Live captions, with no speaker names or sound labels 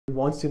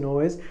wants to know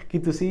is कि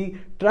तुसी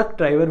truck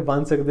driver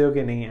बन सकते हो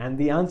कि नहीं? And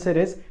the answer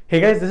is, hey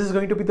guys, this is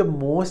going to be the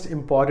most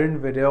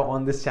important video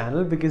on this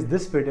channel because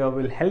this video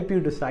will help you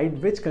decide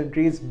which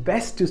country is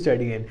best to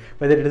study in,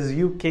 whether it is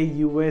UK,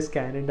 US,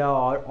 Canada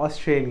or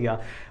Australia.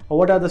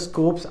 What are the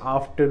scopes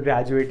after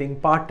graduating,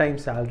 part-time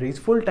salaries,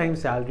 full-time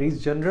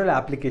salaries, general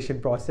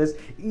application process,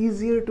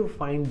 easier to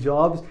find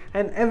jobs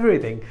and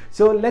everything.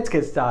 So let's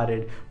get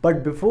started.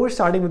 But before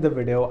starting with the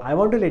video, I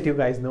want to let you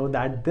guys know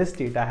that this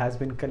data has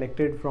been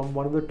collected from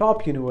one of the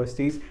top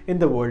universities in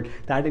the world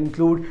that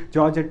include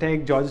Georgia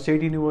Tech, Georgia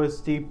State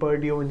University,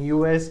 Purdue in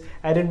US,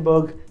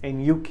 Edinburgh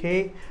in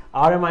UK,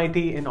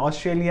 RMIT in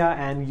Australia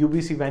and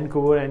UBC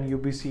Vancouver and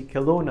UBC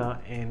Kelowna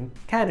in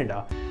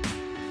Canada.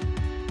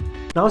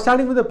 Now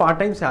starting with the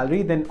part-time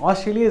salary, then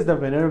Australia is the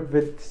winner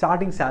with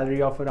starting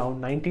salary of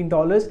around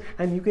 $19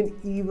 and you can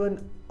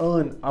even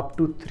earn up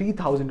to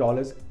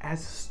 $3,000 as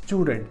a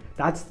student.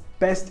 That's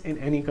best in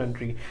any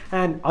country,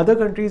 and other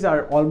countries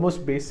are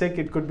almost basic.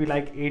 It could be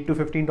like $8 to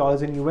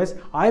 $15 in US.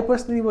 I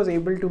personally was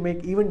able to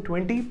make even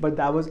 20, but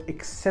that was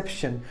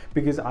exception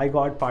because I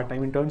got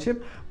part-time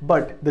internship.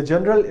 But the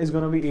general is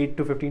going to be $8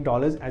 to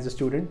 $15 as a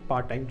student,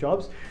 part-time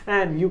jobs.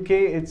 And UK,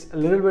 it's a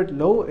little bit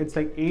low. It's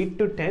like 8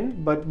 to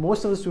 10, but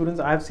most of the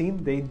students I've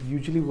seen, they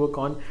usually work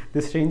on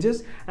this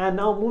ranges. And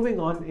now moving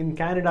on, in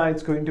Canada,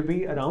 it's going to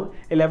be around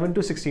 $11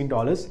 to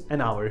 $16 an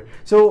hour.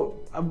 So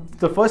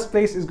the first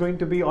place is going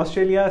to be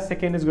Australia,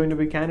 second is going to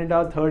be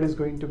Canada, third is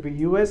going to be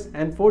US,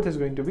 and fourth is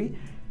going to be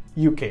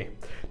UK.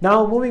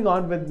 Now moving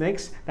on with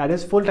next, that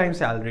is full-time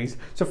salaries.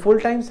 So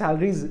full-time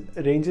salaries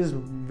ranges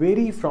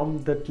vary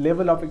from the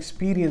level of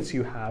experience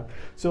you have.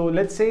 So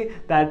let's say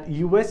that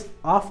US,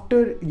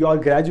 after your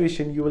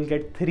graduation, you will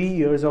get 3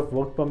 years of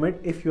work permit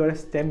if you are a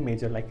STEM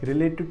major, like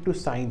related to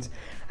science.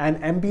 And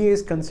MBA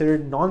is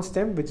considered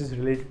non-STEM, which is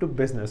related to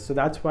business. So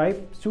that's why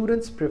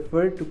students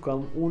prefer to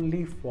come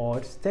only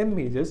for STEM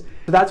majors.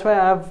 So that's why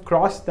I've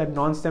crossed that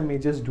non-STEM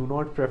majors do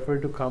not prefer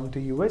to come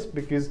to US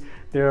because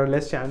there are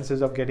less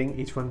chances of getting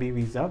H-1B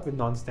visa with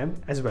non-STEM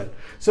as well.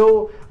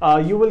 So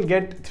you will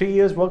get 3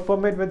 years work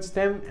permit with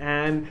STEM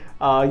and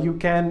you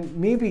can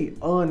maybe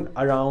earn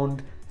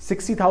around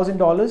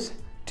 $60,000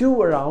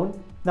 to around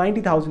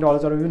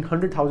 $90,000 or even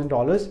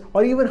 $100,000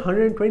 or even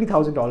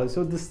 $120,000.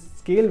 So this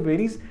scale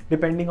varies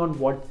depending on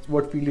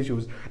what field you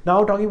choose.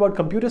 Now talking about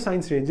computer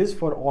science ranges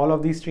for all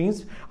of these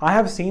streams, I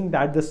have seen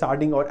that the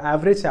starting or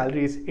average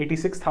salary is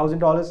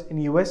 $86,000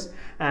 in US,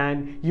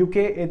 and UK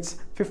it's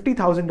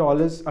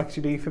 $50,000,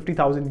 actually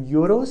 50,000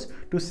 euros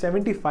to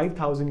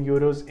 75,000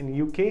 euros in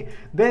UK,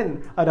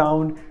 then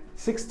around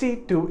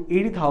 $60,000 to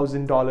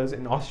 $80,000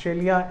 in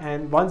Australia,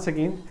 and once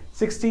again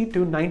 $60,000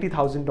 to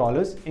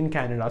 $90,000 in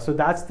Canada. So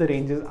that's the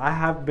ranges I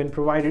have been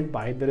provided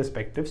by the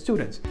respective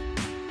students.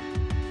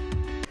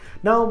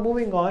 Now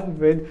moving on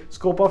with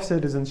scope of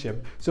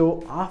citizenship.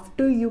 So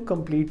after you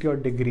complete your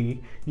degree,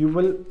 you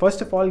will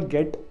first of all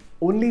get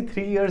only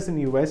 3 years in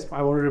US,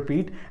 I want to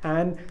repeat,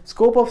 and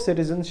scope of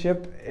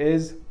citizenship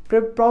is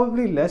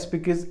probably less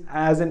because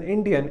as an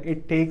Indian,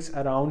 it takes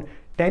around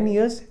 10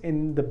 years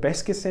in the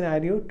best case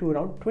scenario to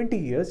around 20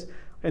 years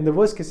in the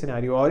worst case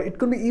scenario, or it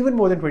could be even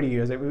more than 20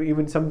 years.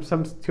 Even some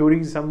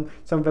theories, some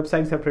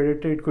websites have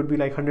predicted it could be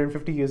like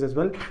 150 years as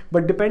well.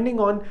 But depending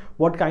on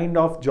what kind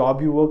of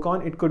job you work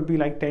on, it could be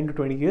like 10 to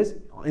 20 years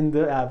in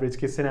the average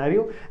case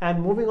scenario.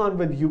 And moving on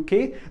with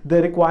UK,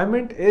 the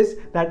requirement is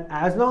that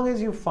as long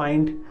as you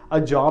find a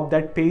job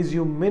that pays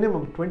you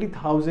minimum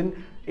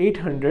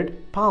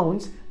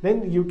 £20,800,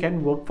 then you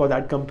can work for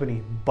that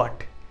company.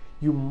 But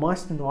you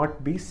must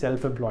not be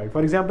self-employed.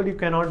 For example, you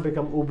cannot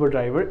become Uber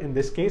driver in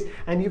this case,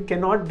 and you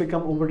cannot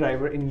become Uber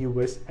driver in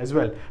US as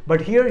well.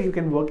 But here you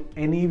can work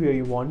anywhere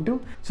you want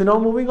to. So now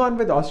moving on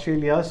with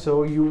Australia,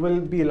 so you will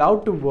be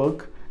allowed to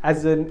work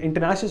as an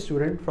international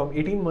student from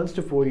 18 months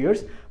to 4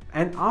 years.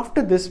 And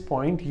after this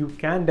point, you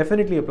can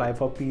definitely apply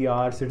for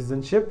PR,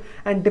 citizenship,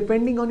 and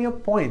depending on your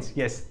points,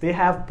 yes, they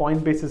have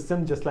point-based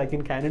system just like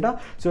in Canada.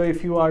 So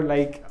if you are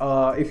like,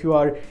 if you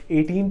are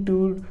 18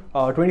 to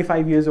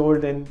 25 years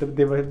old, then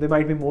there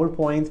might be more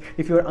points.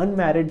 If you're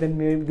unmarried,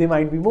 then there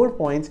might be more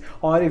points.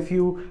 Or if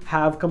you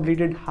have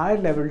completed higher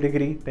level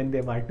degree, then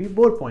there might be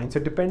more points.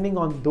 So depending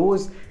on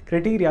those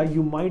criteria,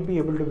 you might be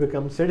able to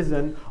become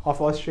citizen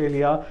of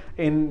Australia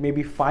in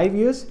maybe 5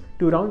 years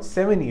to around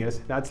 7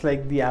 years. That's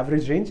like the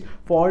average range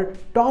for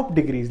top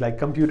degrees like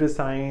computer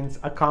science,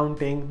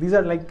 accounting. These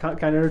are like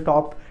kind of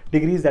top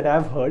degrees that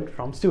I've heard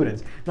from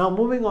students. Now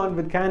moving on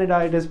with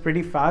Canada, it is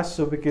pretty fast.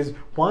 So because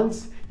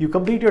once you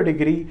complete your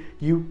degree,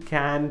 you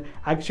can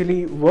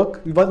actually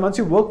work. Once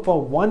you work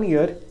for 1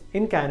 year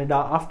in Canada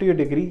after your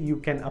degree, you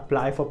can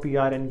apply for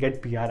PR and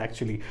get PR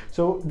actually.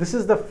 So this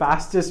is the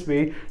fastest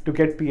way to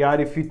get PR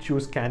if you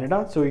choose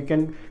Canada. So you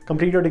can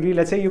complete your degree.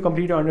 Let's say you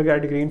complete your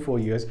undergrad degree in 4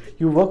 years.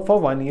 You work for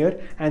 1 year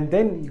and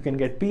then you can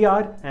get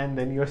PR and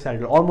then you're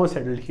settled, almost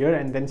settled here,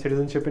 and then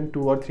citizenship in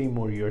 2 or 3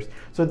 more years.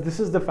 So this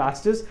is the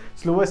fastest.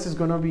 Slowest is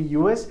going to be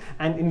US,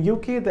 and in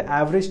UK the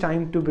average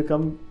time to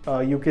become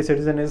UK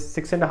citizen is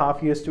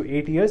 6.5 years to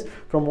 8 years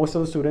from most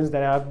of the students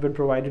that have been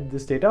provided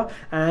this data,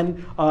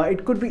 and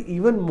it could be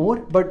even more,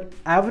 but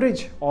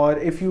average, or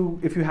if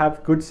you have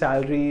good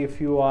salary,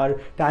 if you are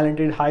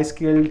talented, high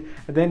skilled,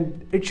 then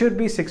it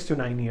should be 6 to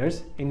 9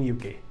 years in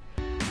UK.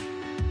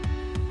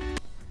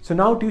 So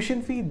now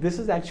tuition fee, this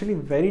is actually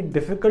very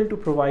difficult to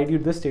provide you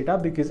this data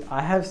because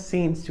I have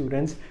seen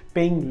students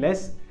paying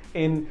less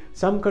in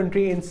some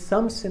country in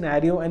some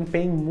scenario and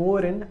paying more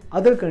in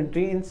other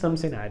country in some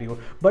scenario.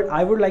 But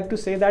I would like to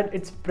say that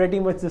it's pretty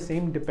much the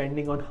same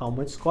depending on how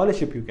much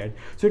scholarship you get.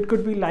 So it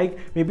could be like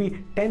maybe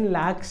 10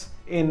 lakhs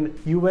in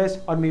US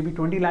or maybe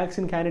 20 lakhs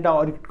in Canada,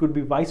 or it could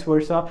be vice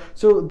versa.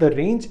 So the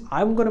range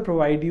I'm going to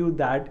provide you,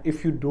 that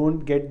if you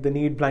don't get the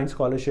need blind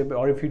scholarship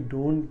or if you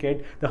don't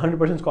get the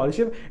 100%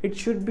 scholarship, it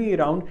should be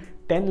around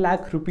 10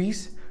 lakh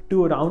rupees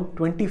to around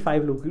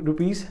 25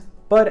 rupees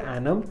per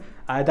annum.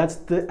 That's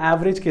the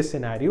average case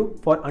scenario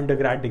for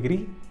undergrad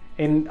degree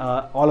in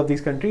all of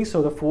these countries.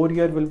 So the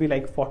 4-year will be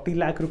like 40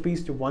 lakh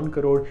rupees to 1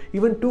 crore,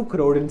 even 2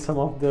 crore in some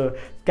of the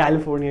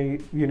California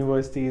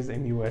universities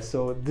in US.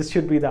 So this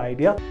should be the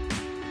idea.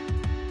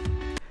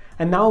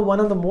 And now one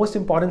of the most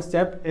important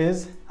step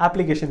is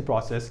application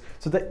process.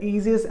 So the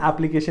easiest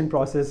application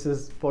process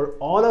is for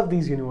all of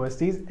these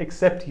universities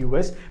except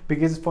US,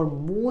 because for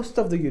most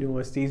of the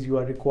universities you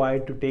are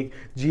required to take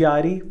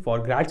GRE for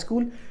grad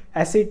school,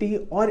 SAT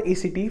or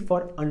ACT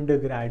for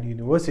undergrad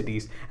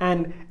universities,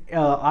 and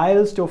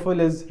IELTS,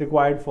 TOEFL is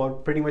required for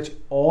pretty much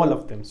all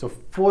of them. So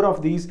 4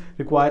 of these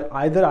require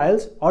either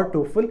IELTS or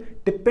TOEFL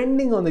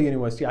depending on the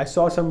university. I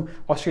saw some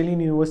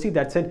Australian university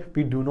that said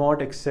we do not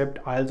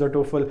accept IELTS or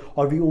TOEFL,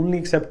 or we only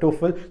accept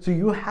TOEFL. So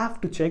you have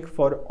to check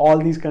for all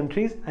these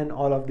countries and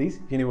all of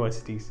these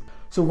universities.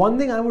 So one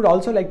thing I would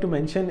also like to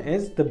mention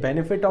is the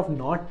benefit of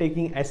not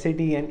taking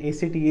SAT and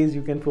ACT is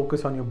you can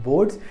focus on your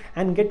boards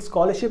and get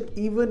scholarship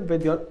even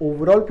with your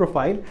overall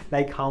profile,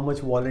 like how much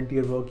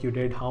volunteer work you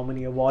did, how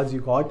many awards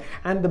you got,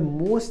 and the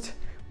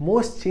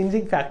most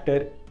changing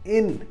factor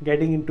in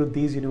getting into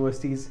these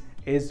universities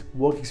is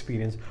work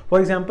experience.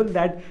 For example,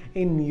 that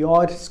in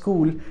your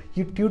school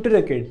you tutor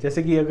a kid,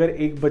 जैसे कि अगर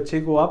एक बच्चे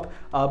को आप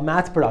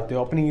math पढ़ाते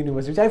हो अपनी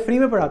यूनिवर्सिटी, चाहे फ्री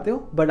में पढ़ाते हो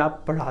बट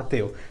आप पढ़ाते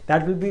हो,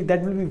 that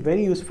will be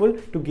very useful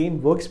to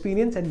gain work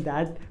experience, and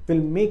that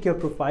will make your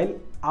profile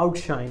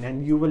outshine,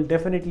 and you will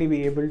definitely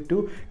be able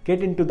to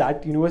get into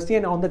that university,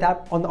 and on the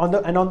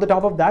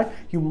top of that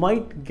you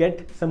might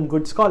get some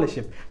good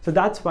scholarship. So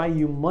that's why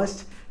you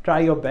must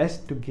try your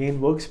best to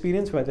gain work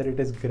experience, whether it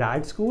is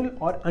grad school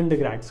or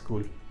undergrad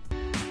school.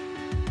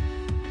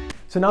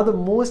 So now the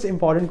most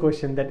important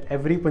question that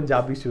every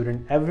Punjabi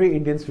student, every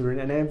Indian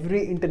student and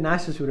every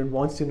international student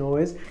wants to know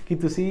is कि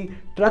तुसी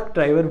truck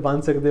driver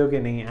बन सकते हो कि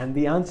नहीं? And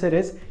the answer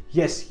is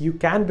yes, you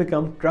can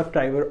become truck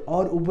driver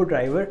or Uber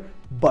driver,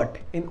 but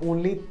in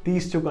only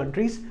these 2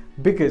 countries,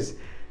 because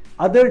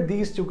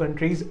these 2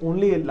 countries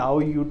only allow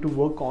you to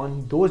work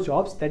on those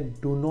jobs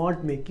that do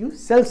not make you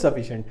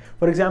self-sufficient.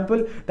 For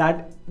example,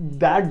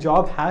 that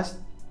job has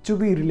to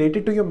be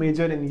related to your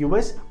major in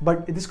US,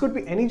 but this could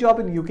be any job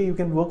in UK. You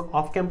can work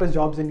off-campus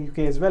jobs in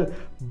UK as well,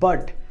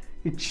 but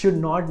it should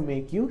not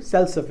make you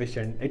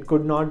self-sufficient. It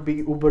could not be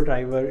Uber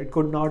driver, it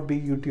could not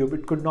be YouTube,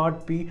 it could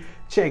not be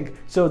Chegg.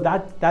 So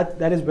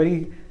that is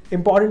very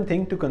important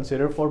thing to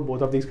consider for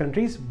both of these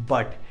countries.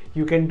 But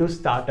you can do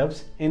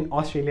startups in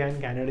Australia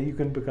and Canada. You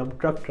can become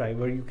truck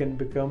driver, you can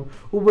become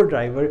Uber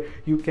driver,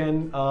 you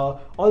can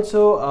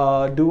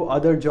also do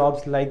other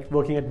jobs like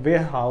working at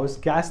warehouse,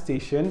 gas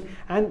station,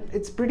 and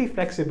it's pretty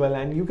flexible,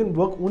 and you can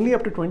work only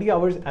up to 20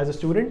 hours as a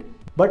student.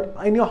 But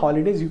in your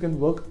holidays, you can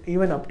work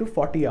even up to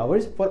 40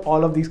 hours for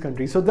all of these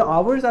countries. So the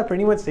hours are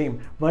pretty much same,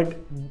 but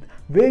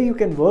where you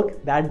can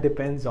work, that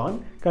depends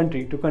on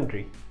country to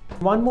country.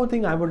 One more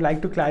thing I would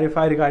like to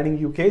clarify regarding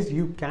UK is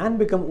you can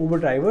become Uber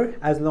driver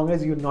as long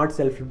as you're not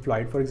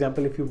self-employed. For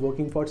example, if you're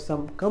working for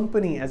some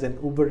company as an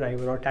Uber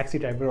driver or taxi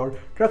driver or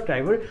truck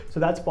driver, so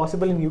that's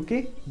possible in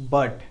UK,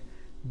 but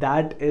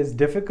that is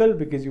difficult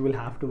because you will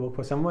have to work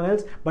for someone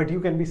else, but you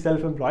can be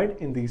self-employed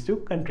in these 2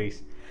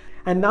 countries.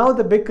 And now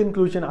the big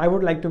conclusion I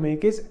would like to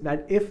make is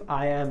that if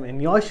I am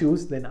in your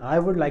shoes, then I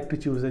would like to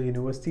choose a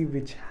university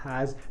which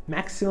has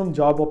maximum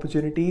job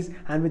opportunities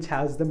and which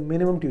has the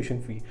minimum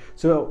tuition fee.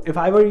 So if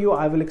I were you,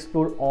 I will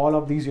explore all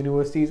of these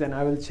universities and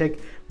I will check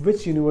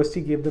which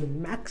university gave the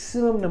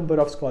maximum number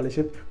of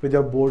scholarships with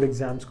your board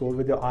exam score,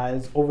 with your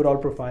IELTS, overall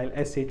profile,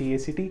 SAT,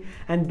 ACT,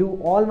 and do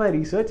all my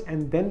research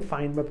and then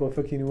find my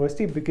perfect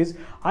university, because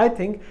I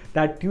think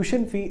that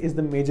tuition fee is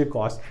the major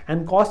cost,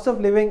 and cost of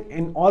living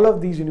in all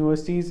of these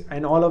universities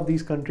and all of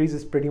these countries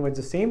is pretty much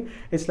the same.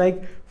 It's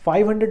like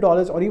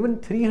 $500 or even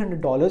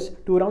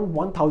 $300 to around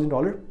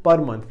 $1,000 per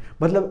month.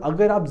 मतलब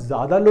अगर आप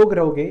ज़्यादा लोग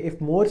रहोगे,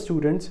 if more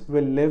students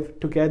will live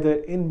together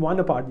in one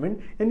apartment,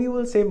 then you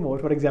will save more.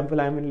 For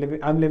example, I'm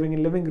living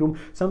in living room.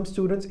 Some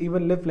students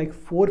even live like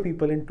 4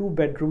 people in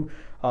 2-bedroom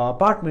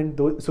apartment,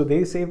 so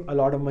they save a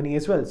lot of money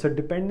as well. So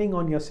depending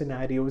on your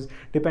scenarios,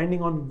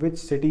 depending on which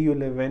city you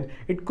live in,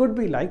 it could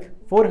be like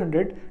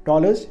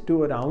 $400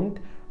 to around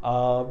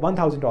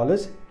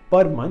 $1,000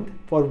 per month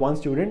for one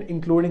student,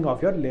 including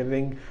of your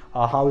living,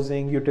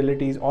 housing,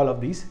 utilities, all of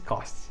these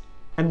costs.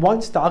 And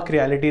one stark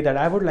reality that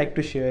I would like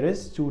to share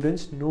is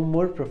students no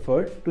more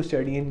prefer to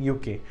study in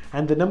UK.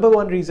 And the number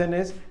one reason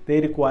is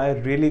they require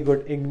really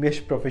good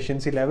English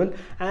proficiency level.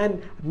 And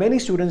many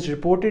students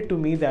reported to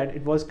me that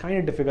it was kind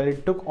of difficult.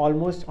 It took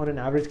almost, on an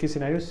average case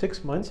scenario,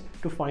 6 months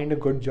to find a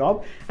good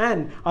job.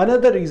 And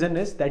another reason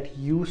is that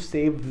you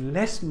save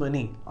less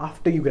money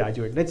after you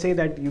graduate. Let's say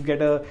that you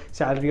get a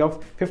salary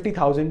of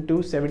 50,000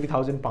 to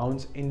 70,000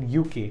 pounds in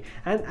UK.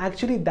 And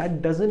actually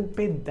that doesn't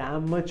pay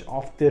that much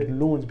of their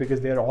loans because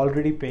they are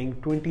already paying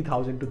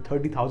 20,000 to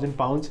 30,000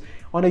 pounds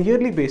on a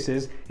yearly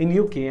basis in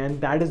UK,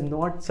 and that is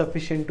not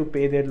sufficient to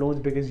pay their loans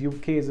because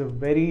UK is a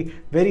very,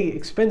 very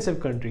expensive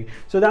country.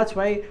 So that's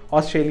why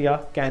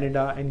Australia,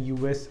 Canada and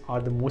US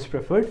are the most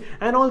preferred,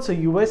 and also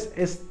US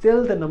is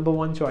still the number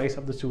one choice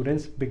of the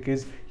students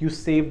because you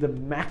save the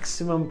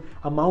maximum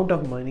amount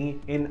of money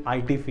in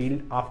IT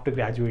field after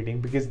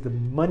graduating, because the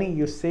money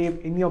you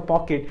save in your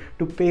pocket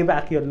to pay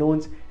back your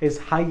loans is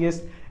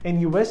highest in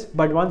US.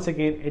 But once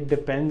again, it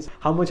depends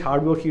how much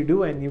hard work you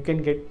do, and you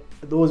can get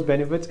those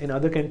benefits in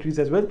other countries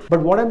as well. But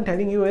what I'm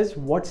telling you is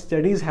what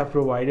studies have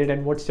provided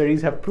and what studies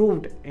have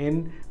proved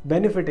in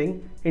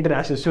benefiting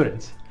international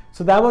students.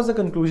 So that was the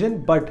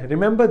conclusion. But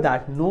remember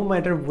that no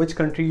matter which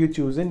country you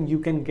choose in, you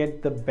can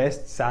get the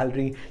best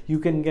salary, you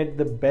can get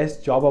the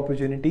best job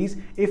opportunities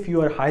if you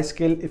are high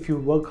skill, if you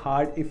work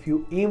hard, if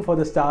you aim for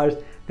the stars,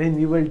 then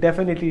you will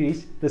definitely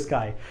reach the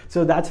sky.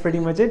 So that's pretty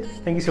much it.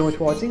 Thank you so much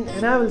for watching,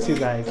 and I will see you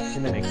guys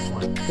in the next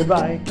one.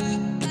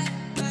 Goodbye.